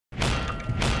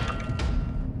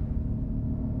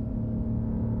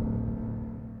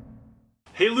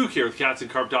Hey, Luke here with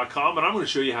catsandcarp.com, and I'm going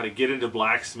to show you how to get into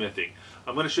blacksmithing.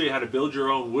 I'm going to show you how to build your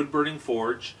own wood burning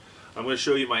forge. I'm going to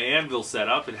show you my anvil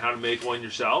setup and how to make one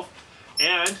yourself.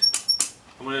 And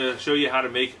I'm going to show you how to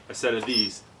make a set of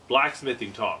these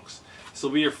blacksmithing tongs. This will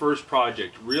be your first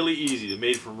project. Really easy. They're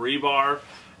made from rebar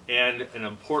and an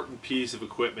important piece of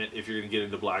equipment if you're going to get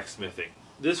into blacksmithing.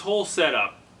 This whole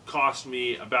setup cost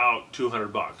me about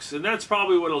 200 bucks, and that's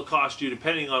probably what it'll cost you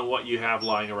depending on what you have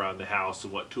lying around the house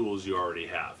and what tools you already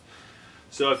have.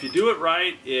 So if you do it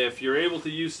right, if you're able to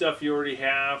use stuff you already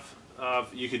have,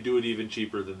 you could do it even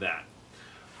cheaper than that.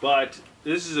 But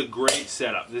this is a great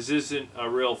setup. This isn't a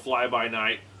real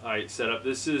fly-by-night setup.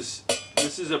 This is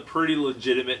a pretty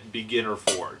legitimate beginner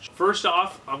forge. First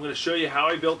off, I'm going to show you how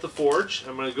I built the forge.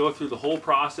 I'm going to go through the whole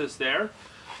process there.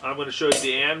 I'm going to show you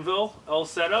the anvil all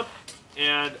set up,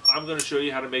 and I'm going to show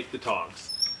you how to make the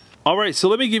tongs. Alright, so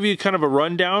let me give you kind of a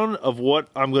rundown of what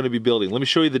I'm going to be building. Let me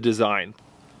show you the design.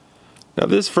 Now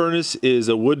this furnace is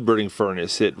a wood burning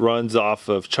furnace. It runs off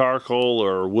of charcoal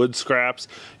or wood scraps.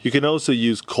 You can also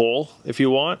use coal if you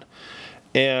want.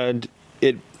 And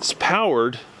it's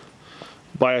powered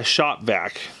by a shop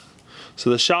vac. So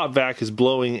the shop vac is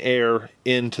blowing air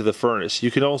into the furnace.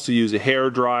 You can also use a hair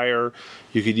dryer.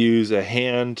 You could use a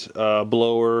hand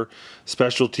blower,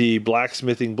 specialty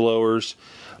blacksmithing blowers.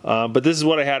 But this is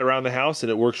what I had around the house, and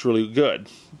it works really good.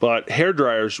 But hair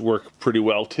dryers work pretty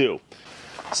well too.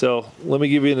 So let me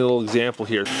give you a little example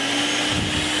here.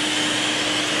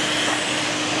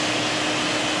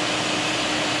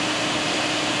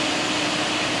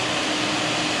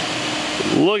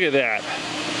 Look at that.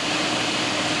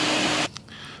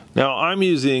 Now I'm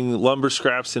using lumber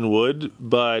scraps and wood,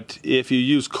 but if you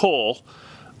use coal,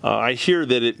 I hear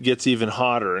that it gets even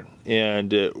hotter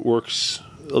and it works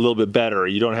a little bit better.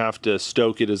 You don't have to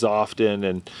stoke it as often,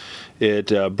 and it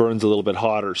burns a little bit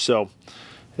hotter. So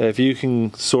if you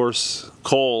can source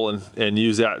coal and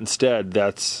use that instead,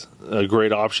 that's a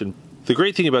great option. The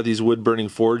great thing about these wood burning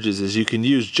forges is you can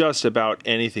use just about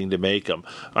anything to make them.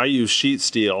 I use sheet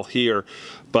steel here,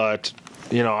 but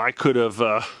you know, I could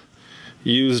have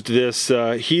used this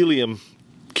helium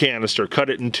canister, cut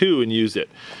it in two and use it.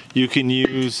 You can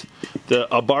use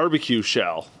a barbecue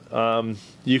shell.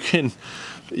 You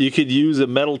could use a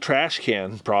metal trash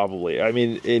can probably. I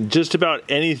mean, just about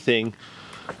anything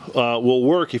will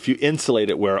work if you insulate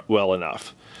it well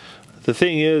enough. The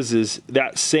thing is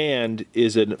that sand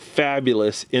is a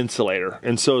fabulous insulator,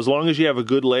 and so as long as you have a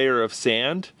good layer of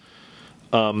sand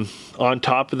on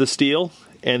top of the steel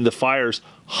and the fire's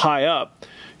high up,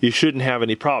 you shouldn't have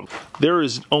any problem. There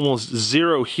is almost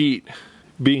zero heat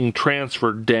being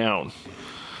transferred down.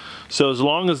 So as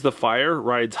long as the fire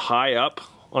rides high up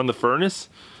on the furnace,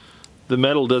 the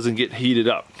metal doesn't get heated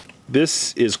up.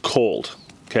 This is cold,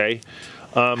 okay?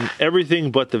 Everything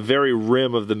but the very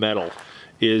rim of the metal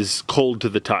is cold to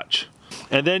the touch.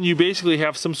 And then you basically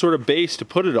have some sort of base to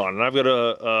put it on. And I've got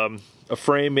a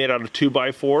frame made out of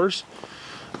 2x4s.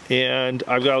 And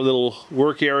I've got a little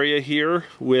work area here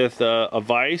with a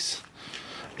vise,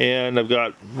 and I've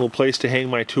got a little place to hang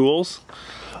my tools.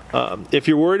 If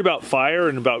you're worried about fire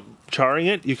and about charring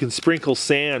it, you can sprinkle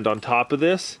sand on top of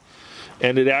this,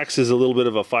 and it acts as a little bit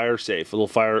of a fire safe, a little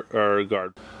fire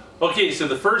guard. Okay, so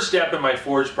the first step in my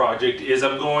forge project is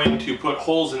I'm going to put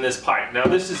holes in this pipe. Now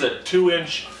this is a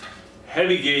 2-inch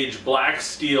heavy gauge black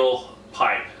steel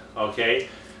pipe, okay?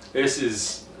 This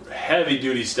is heavy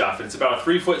duty stuff. It's about a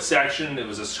 3-foot section. It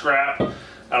was a scrap out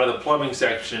of the plumbing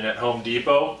section at Home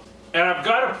Depot. And I've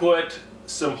got to put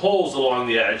some holes along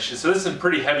the edge. So this is some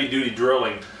pretty heavy duty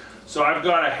drilling. So I've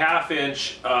got a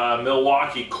 1/2-inch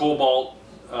Milwaukee Cobalt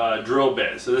drill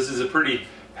bit. So this is a pretty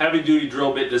heavy duty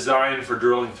drill bit designed for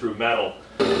drilling through metal.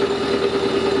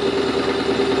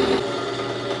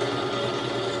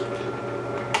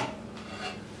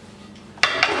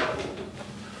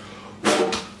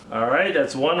 Alright,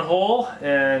 that's one hole,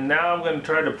 and now I'm going to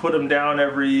try to put them down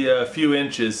every few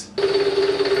inches.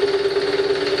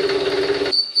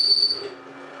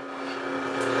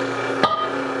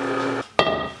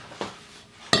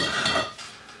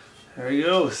 There you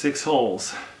go, 6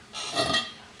 holes.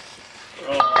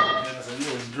 Oh my goodness, I knew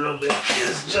this drill bit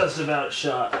is just about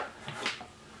shot.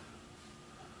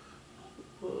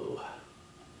 Whoa.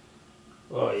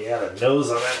 Oh yeah, the nose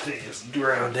on that thing is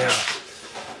ground down.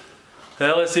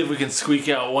 Now let's see if we can squeak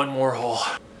out one more hole.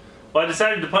 Well, I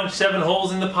decided to punch 7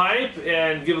 holes in the pipe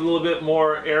and give it a little bit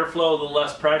more airflow, a little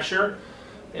less pressure,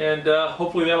 and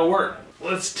hopefully that'll work.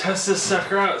 Let's test this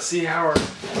sucker out, see how our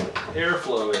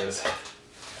airflow is.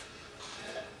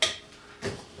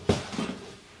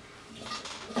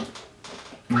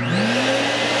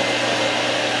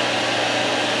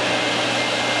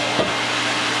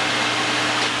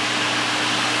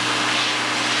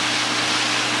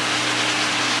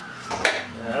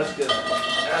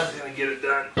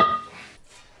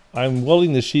 I'm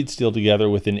welding the sheet steel together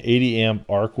with an 80 amp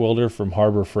arc welder from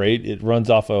Harbor Freight. It runs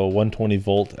off a 120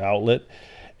 volt outlet,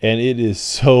 and it is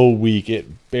so weak it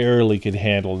barely could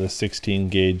handle this 16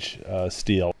 gauge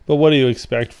steel. But what do you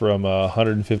expect from a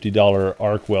 $150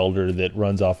 arc welder that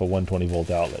runs off a 120 volt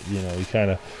outlet? You know, you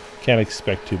kind of can't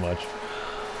expect too much.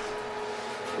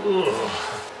 Ugh.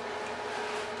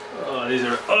 Oh, these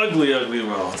are ugly, ugly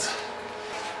welds.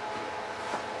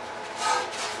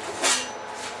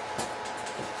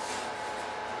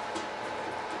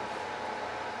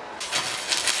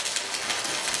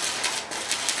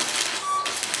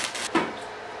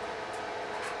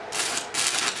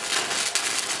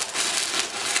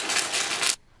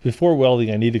 Before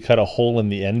welding, I need to cut a hole in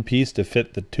the end piece to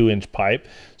fit the 2-inch pipe.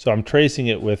 So I'm tracing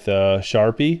it with a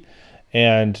Sharpie,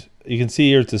 and you can see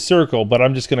here it's a circle, but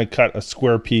I'm just going to cut a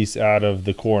square piece out of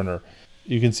the corner.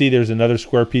 You can see there's another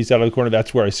square piece out of the corner.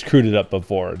 That's where I screwed it up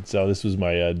before. So this was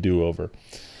my do-over.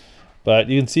 But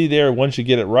you can see there, once you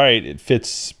get it right, it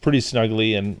fits pretty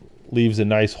snugly and leaves a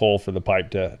nice hole for the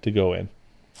pipe to go in.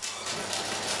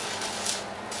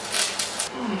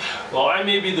 Well, I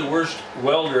may be the worst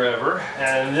welder ever,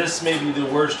 and this may be the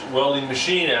worst welding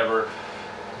machine ever,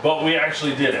 but we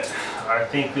actually did it. I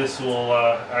think this will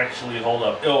actually hold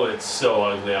up. Oh, it's so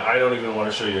ugly. I don't even want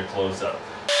to show you a close-up.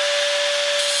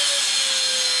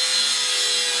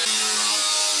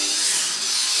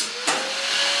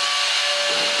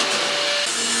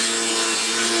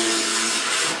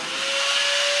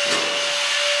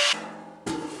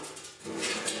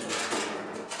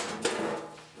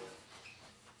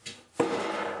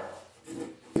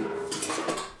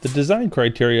 The design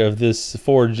criteria of this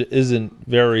forge isn't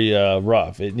very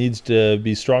rough. It needs to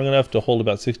be strong enough to hold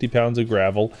about 60 pounds of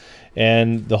gravel,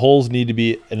 and the holes need to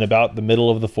be in about the middle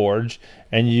of the forge,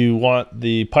 and you want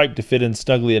the pipe to fit in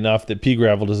snugly enough that pea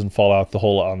gravel doesn't fall out the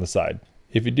hole on the side.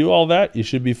 If you do all that, you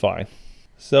should be fine.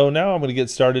 So now I'm going to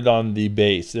get started on the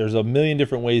base. There's a million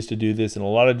different ways to do this and a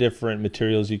lot of different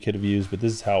materials you could have used, but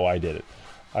this is how I did it.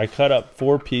 I cut up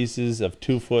 4 pieces of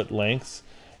 2-foot lengths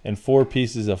and 4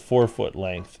 pieces of 4-foot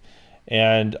length,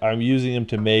 and I'm using them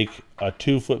to make a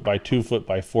 2-foot by 2-foot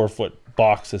by 4-foot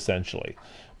box essentially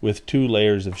with 2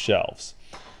 layers of shelves.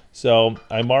 So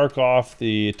I mark off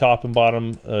the top and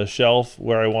bottom shelf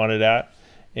where I want it at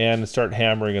and start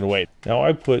hammering it away. Now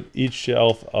I put each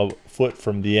shelf a foot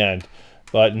from the end,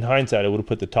 but in hindsight I would have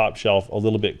put the top shelf a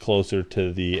little bit closer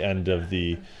to the end of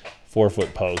the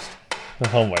 4-foot post.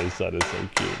 Oh, my son is so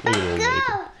cute. Look at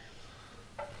him.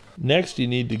 Next, you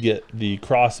need to get the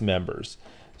cross members.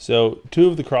 So 2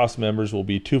 of the cross members will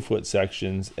be 2-foot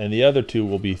sections, and the other 2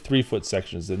 will be 3-foot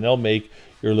sections, and they'll make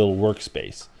your little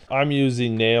workspace. I'm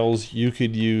using nails. You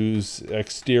could use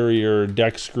exterior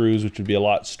deck screws, which would be a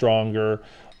lot stronger.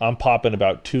 I'm popping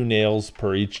about 2 nails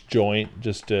per each joint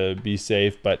just to be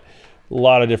safe, but a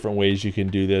lot of different ways you can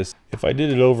do this. If I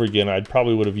did it over again, I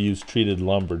probably would have used treated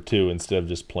lumber too instead of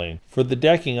just plain. For the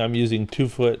decking, I'm using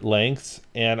 2-foot lengths,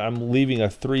 and I'm leaving a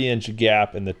 3-inch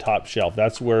gap in the top shelf.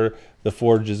 That's where the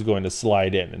forge is going to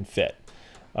slide in and fit.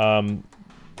 On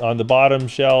the bottom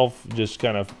shelf, just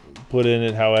kind of put in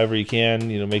it however you can,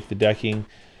 you know, make the decking.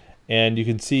 And you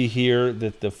can see here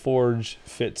that the forge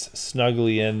fits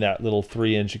snugly in that little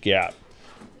 3-inch gap.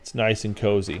 It's nice and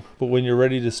cozy. But when you're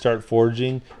ready to start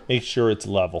forging, make sure it's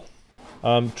level.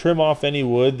 Trim off any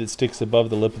wood that sticks above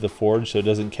the lip of the forge so it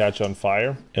doesn't catch on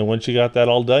fire. And once you got that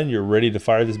all done, you're ready to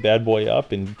fire this bad boy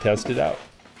up and test it out.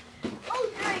 Oh,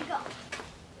 there you go.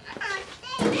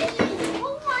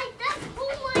 Oh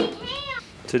my hand.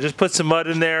 So just put some mud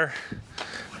in there,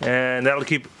 and that'll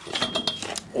keep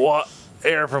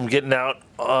air from getting out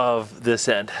of this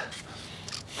end.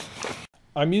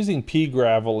 I'm using pea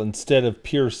gravel instead of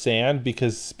pure sand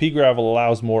because pea gravel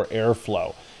allows more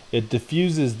airflow. It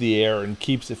diffuses the air and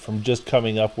keeps it from just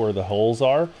coming up where the holes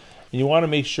are. And you want to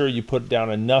make sure you put down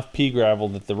enough pea gravel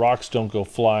that the rocks don't go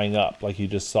flying up like you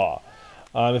just saw.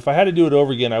 If I had to do it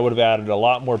over again, I would have added a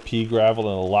lot more pea gravel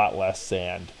and a lot less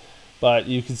sand. But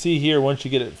you can see here, once you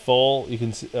get it full, you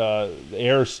can see the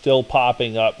air is still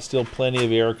popping up, still plenty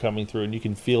of air coming through, and you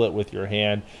can feel it with your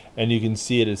hand, and you can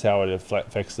see it as how it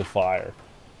affects the fire.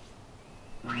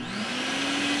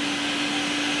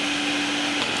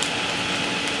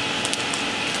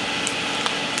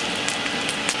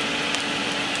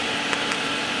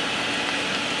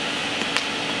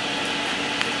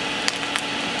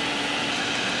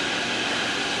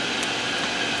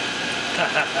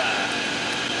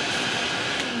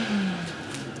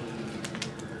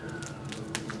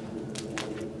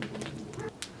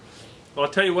 Well,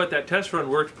 I'll tell you what, that test run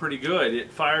worked pretty good.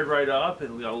 It fired right up,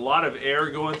 and we got a lot of air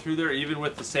going through there, even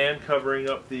with the sand covering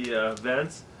up the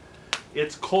vents.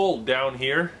 It's cold down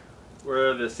here.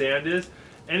 where the sand is.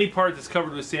 Any part that's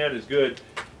covered with sand is good.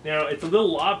 Now it's a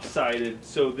little lopsided,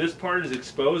 so this part is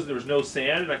exposed. There's no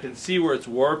sand, and I can see where it's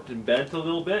warped and bent a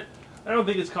little bit. I don't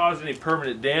think it's caused any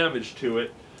permanent damage to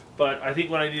it, but I think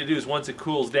what I need to do is once it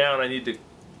cools down, I need to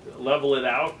level it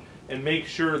out and make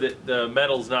sure that the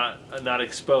metal's not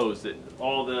exposed, that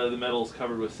all the metal's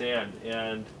covered with sand.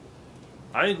 And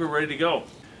I think we're ready to go.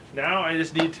 Now I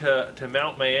just need to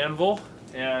mount my anvil,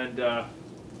 and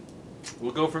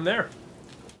we'll go from there.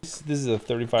 This is a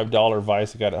 $35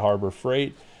 vise I got at Harbor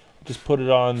Freight. Just put it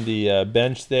on the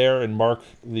bench there and mark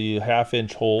the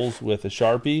 1/2-inch holes with a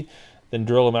Sharpie, then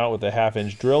drill them out with a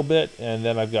 1/2-inch drill bit, and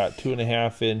then I've got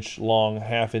 2.5-inch long,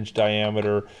 1/2-inch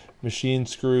diameter machine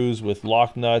screws with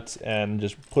lock nuts, and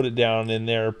just put it down in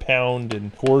there, pound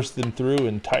and force them through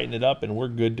and tighten it up, and we're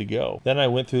good to go. Then I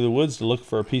went through the woods to look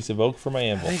for a piece of oak for my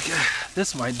anvil. I think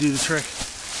this might do the trick.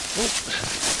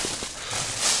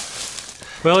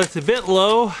 Well, it's a bit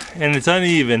low and it's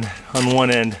uneven on one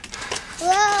end.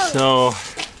 Whoa. So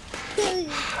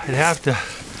I'd have to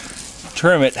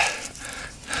trim it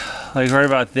like right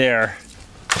about there.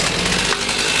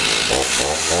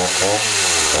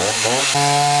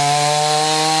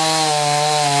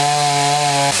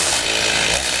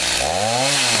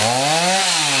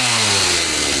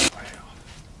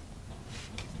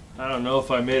 I don't know if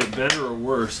I made it better or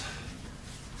worse.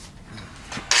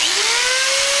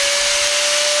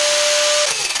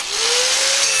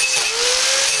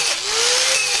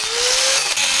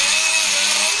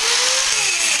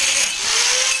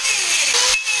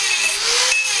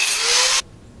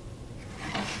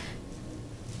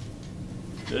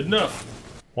 Good enough.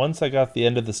 Once I got the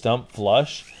end of the stump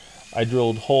flush, I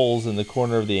drilled holes in the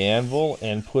corner of the anvil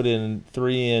and put in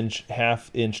 3-inch,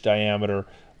 1/2-inch diameter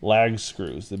lag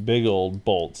screws, the big old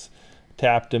bolts.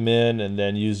 Tapped them in and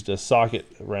then used a socket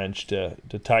wrench to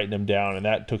tighten them down, and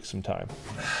that took some time.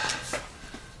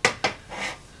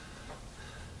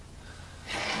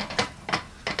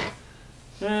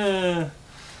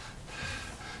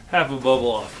 Half a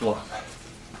bubble off plumb.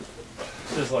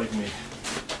 Just like me.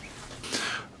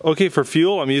 Okay, for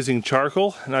fuel I'm using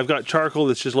charcoal, and I've got charcoal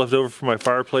that's just left over from my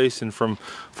fireplace and from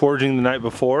foraging the night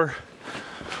before.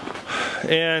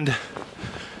 And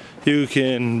you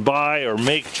can buy or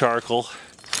make charcoal.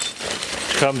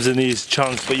 It comes in these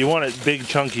chunks, but you want it big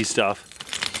chunky stuff.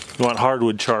 You want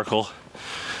hardwood charcoal.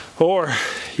 Or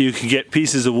you can get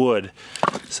pieces of wood.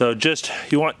 So just,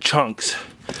 you want chunks.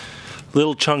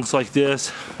 Little chunks like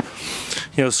this.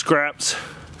 You know, scraps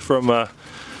from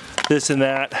this and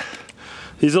that.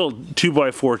 These little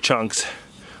 2x4 chunks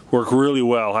work really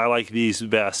well. I like these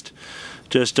best.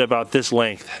 Just about this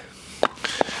length.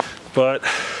 But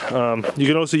you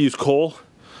can also use coal.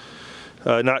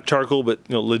 Not charcoal, but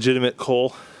legitimate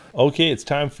coal. Okay, it's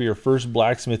time for your first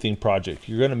blacksmithing project.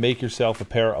 You're going to make yourself a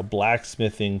pair of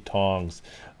blacksmithing tongs.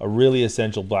 A really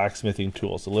essential blacksmithing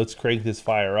tool. So let's crank this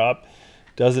fire up.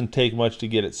 Doesn't take much to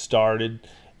get it started.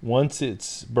 Once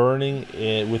it's burning,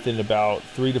 within about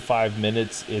 3 to 5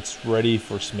 minutes, it's ready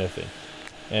for smithing.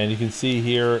 And you can see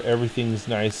here, everything's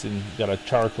nice and got a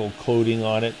charcoal coating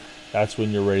on it. That's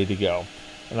when you're ready to go.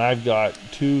 And I've got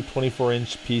two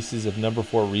 24-inch pieces of number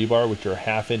 4 rebar, which are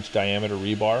 1/2-inch diameter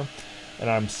rebar. And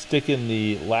I'm sticking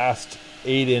the last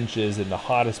 8 inches in the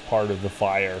hottest part of the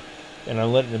fire. And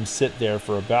I'm letting them sit there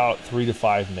for about 3 to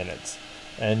 5 minutes.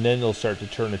 And then they'll start to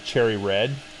turn a cherry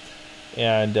red.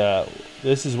 And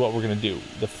this is what we're going to do.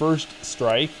 The first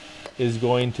strike is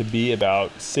going to be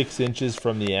about 6 inches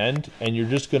from the end, and you're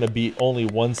just going to beat only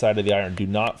one side of the iron. Do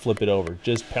not flip it over.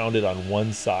 Just pound it on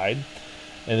one side.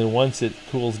 And then once it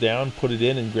cools down, put it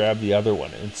in and grab the other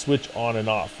one and switch on and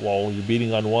off. While you're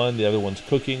beating on one, the other one's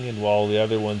cooking, and while the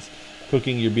other one's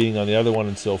cooking, you're beating on the other one,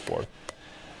 and so forth.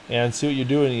 And so what you're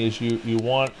doing is you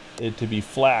want it to be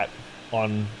flat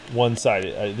on one side.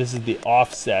 This is the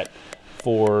offset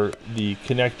for the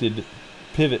connected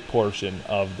pivot portion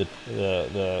of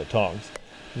the tongs.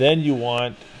 Then you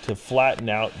want to flatten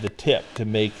out the tip to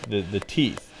make the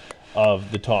teeth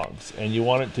of the tongs, and you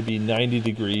want it to be 90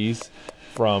 degrees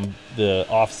from the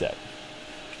offset.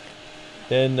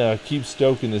 Then keep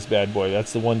stoking this bad boy.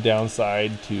 That's the one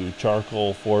downside to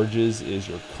charcoal forges, is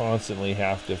you constantly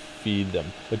have to feed them,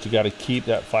 but you got to keep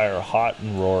that fire hot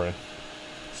and roaring.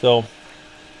 So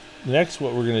next,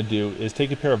 what we're going to do is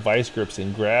take a pair of vice grips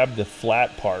and grab the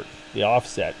flat part, the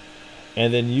offset,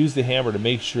 and then use the hammer to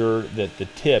make sure that the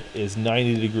tip is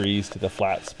 90 degrees to the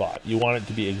flat spot. You want it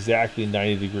to be exactly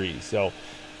 90 degrees, so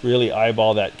really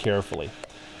eyeball that carefully.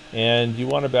 And you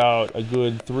want about a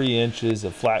good 3 inches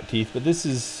of flat teeth, but this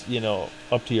is,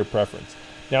 up to your preference.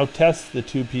 Now test the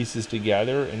two pieces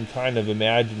together and kind of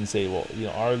imagine and say, well, you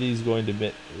know, are these going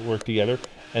to work together?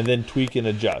 And then tweak and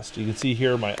adjust. You can see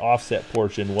here my offset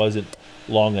portion wasn't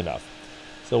long enough.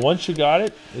 So once you got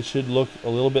it, it should look a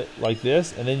little bit like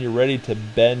this, and then you're ready to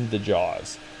bend the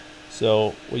jaws.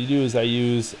 So what you do is I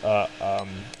use a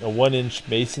 1-inch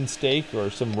mason stake or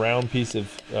some round piece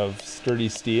of sturdy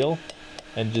steel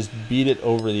and just beat it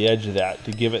over the edge of that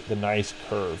to give it the nice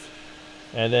curve.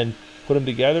 And then put them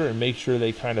together and make sure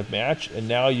they kind of match. And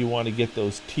now you want to get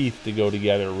those teeth to go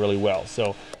together really well.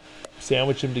 So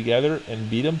sandwich them together and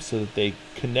beat them so that they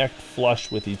connect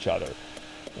flush with each other.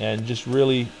 And just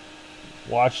really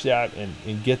watch that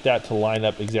and get that to line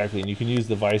up exactly. And you can use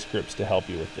the vice grips to help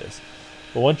you with this.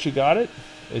 But once you got it,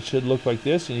 it should look like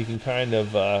this, and you can kind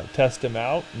of test them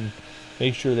out and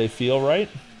make sure they feel right.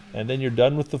 And then you're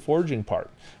done with the forging part.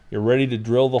 You're ready to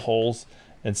drill the holes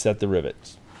and set the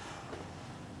rivets.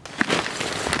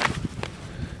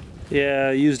 Yeah,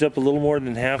 I used up a little more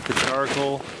than half the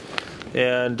charcoal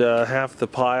and half the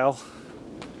pile.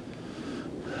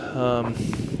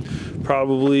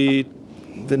 Probably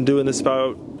been doing this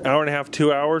about an hour and a half,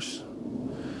 2 hours.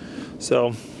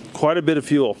 So quite a bit of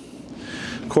fuel.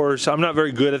 Of course, I'm not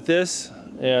very good at this,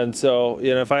 and so,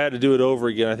 you know, if I had to do it over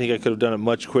again, I think I could have done it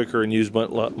much quicker and used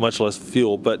much less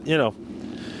fuel, but you know,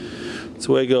 it's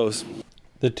the way it goes.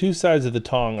 The two sides of the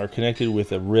tong are connected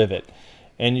with a rivet,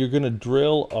 and you're going to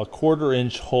drill a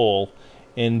 1/4-inch hole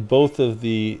in both of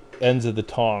the ends of the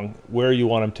tong where you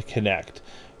want them to connect.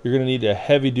 You're going to need a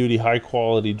heavy-duty,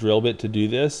 high-quality drill bit to do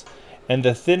this. And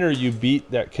the thinner you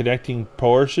beat that connecting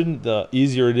portion, the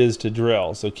easier it is to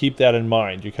drill. So keep that in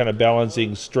mind. You're kind of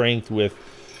balancing strength with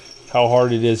how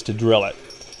hard it is to drill it.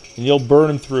 And you'll burn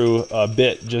them through a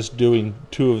bit just doing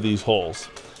 2 of these holes.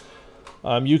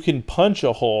 You can punch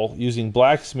a hole using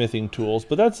blacksmithing tools,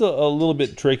 but that's a little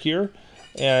bit trickier.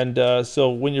 And so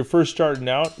when you're first starting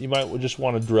out, you might just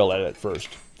want to drill at it first.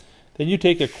 Then you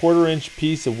take a 1/4-inch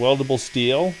piece of weldable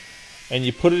steel and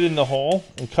you put it in the hole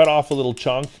and cut off a little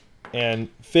chunk and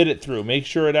fit it through. Make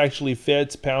sure it actually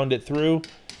fits, pound it through,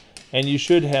 and you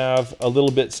should have a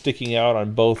little bit sticking out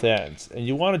on both ends. And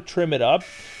you want to trim it up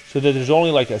so that there's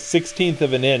only like a 1/16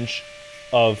 of an inch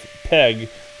of peg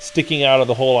sticking out of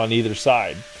the hole on either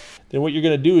side. Then what you're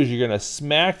going to do is you're going to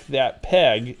smack that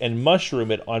peg and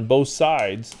mushroom it on both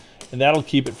sides, and that'll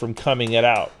keep it from keeping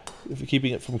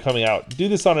it from coming out. Do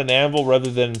this on an anvil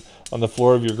rather than on the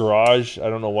floor of your garage. I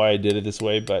don't know why I did it this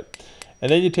way, and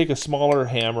then you take a smaller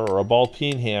hammer or a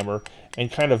ball-peen hammer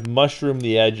and kind of mushroom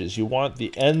the edges. You want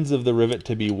the ends of the rivet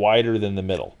to be wider than the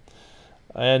middle.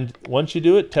 And once you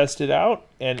do it, test it out,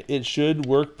 and it should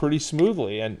work pretty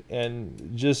smoothly.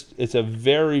 And just, it's a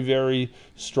very, very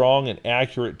strong and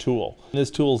accurate tool. And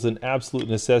this tool is an absolute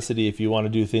necessity if you want to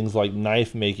do things like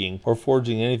knife making or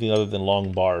forging anything other than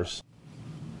long bars.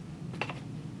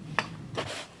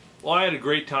 Well, I had a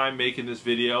great time making this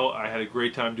video. I had a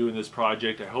great time doing this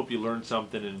project. I hope you learned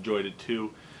something and enjoyed it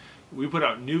too. We put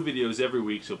out new videos every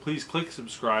week, so please click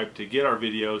subscribe to get our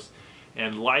videos,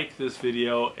 and like this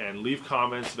video and leave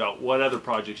comments about what other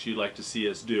projects you'd like to see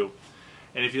us do.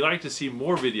 And if you'd like to see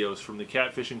more videos from the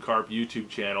Catfish and Carp YouTube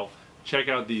channel, check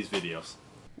out these videos.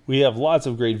 We have lots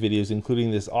of great videos, including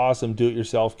this awesome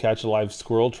do-it-yourself catch a live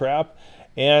squirrel trap.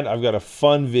 And I've got a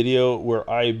fun video where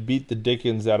I beat the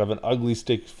dickens out of an ugly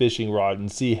stick fishing rod and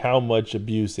see how much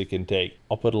abuse it can take.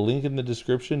 I'll put a link in the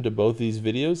description to both these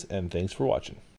videos, and thanks for watching.